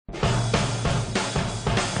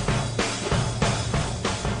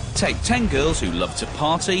Take 10 girls who love to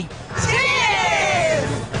party.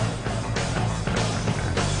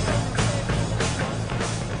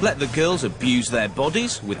 Let the girls abuse their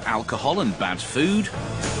bodies with alcohol and bad food.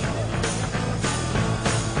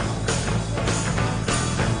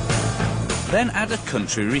 Then add a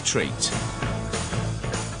country retreat.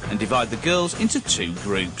 And divide the girls into 2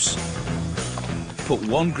 groups. Put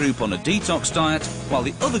one group on a detox diet while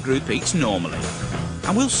the other group eats normally.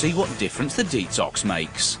 And we'll see what difference the detox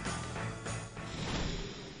makes.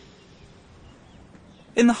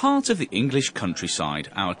 In the heart of the English countryside,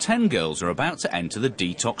 our 10 girls are about to enter the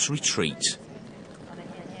detox retreat.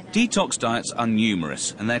 Detox diets are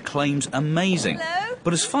numerous and their claims amazing. Hello?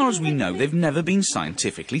 But as far as we know, they've never been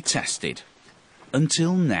scientifically tested.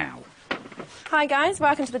 Until now. Hi guys,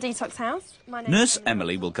 welcome to the Detox House. Nurse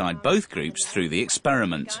Emily will guide both groups through the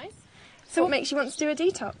experiment. So what makes you want to do a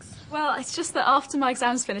detox? Well, it's just that after my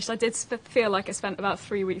exams finished, I did feel like I spent about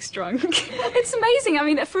 3 weeks drunk. It's amazing. I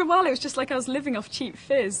mean, for a while it was just like I was living off cheap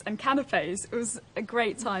fizz and canapes. It was a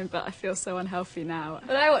great time, but I feel so unhealthy now.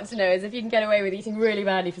 What I want to know is if you can get away with eating really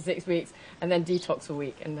badly for 6 weeks and then detox a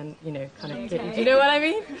week and then, you know, kind of... Do you know what I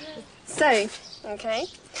mean? So, okay.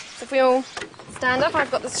 So if we all stand up,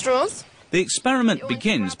 I've got the straws. The experiment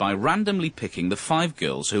begins by randomly picking the 5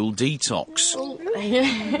 girls who will detox.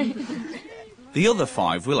 The other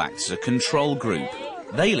 5 will act as a control group.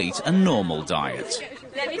 They'll eat a normal diet.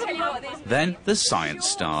 Then the science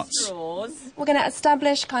starts. We're going to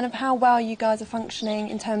establish kind of how well you guys are functioning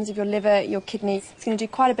in terms of your liver, your kidneys. It's going to do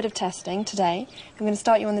quite a bit of testing today. I'm going to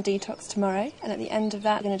start you on the detox tomorrow, and at the end of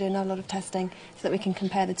that, we're going to do another lot of testing so that we can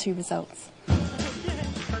compare the 2 results.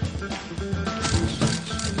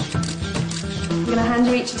 I'm going to hand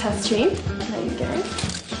you each a test tube. There you go.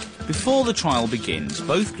 Before the trial begins,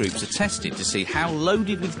 both groups are tested to see how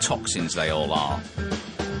loaded with toxins they all are.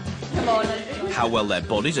 Come on. How well their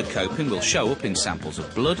bodies are coping will show up in samples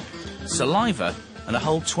of blood, saliva, and a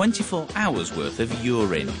whole 24 hours worth of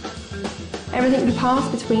urine. Everything we pass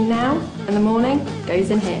between now and the morning goes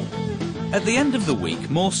in here. At the end of the week,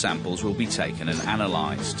 more samples will be taken and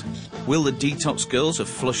analysed. Will the detox girls have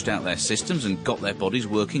flushed out their systems and got their bodies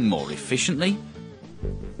working more efficiently?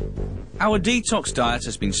 Our detox diet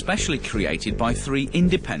has been specially created by 3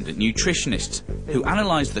 independent nutritionists who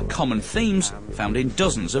analysed the common themes found in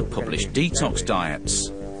dozens of published detox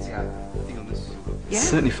diets.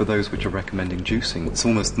 Certainly for those which are recommending juicing, it's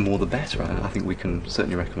almost the more the better, and I think we can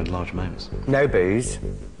certainly recommend large amounts. No booze,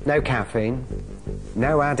 no caffeine,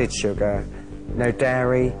 no added sugar, no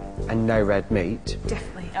dairy and no red meat.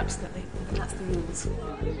 Definitely, absolutely. That's the rules.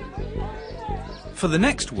 For the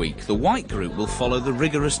next week, the white group will follow the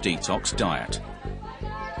rigorous detox diet,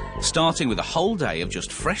 starting with a whole day of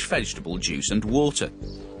just fresh vegetable juice and water.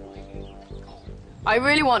 I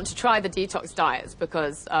really want to try the detox diets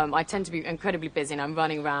because I tend to be incredibly busy and I'm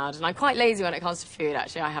running around and I'm quite lazy when it comes to food,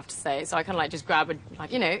 actually, I have to say. So I kind of like just grab a,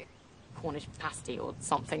 like, you know, Cornish pasty or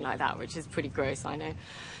something like that, which is pretty gross, I know.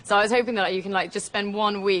 So I was hoping that you can like just spend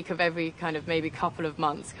 1 week of every kind of maybe couple of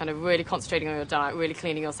months kind of really concentrating on your diet, really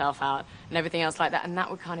cleaning yourself out and everything else like that, and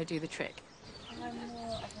that would kind of do the trick.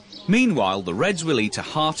 Meanwhile, the Reds will eat a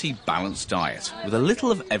hearty, balanced diet with a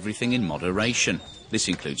little of everything in moderation. This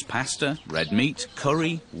includes pasta, red meat,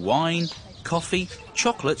 curry, wine, coffee,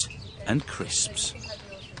 chocolate and crisps.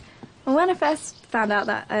 Well, when I first found out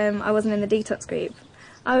that I wasn't in the detox group,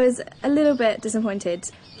 I was a little bit disappointed,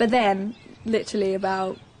 but then, literally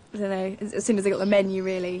about, I don't know, as soon as I got the menu,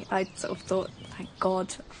 really, I sort of thought, thank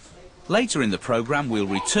God. Later in the programme, we'll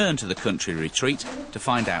return to the country retreat to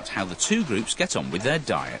find out how the 2 groups get on with their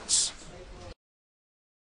diets.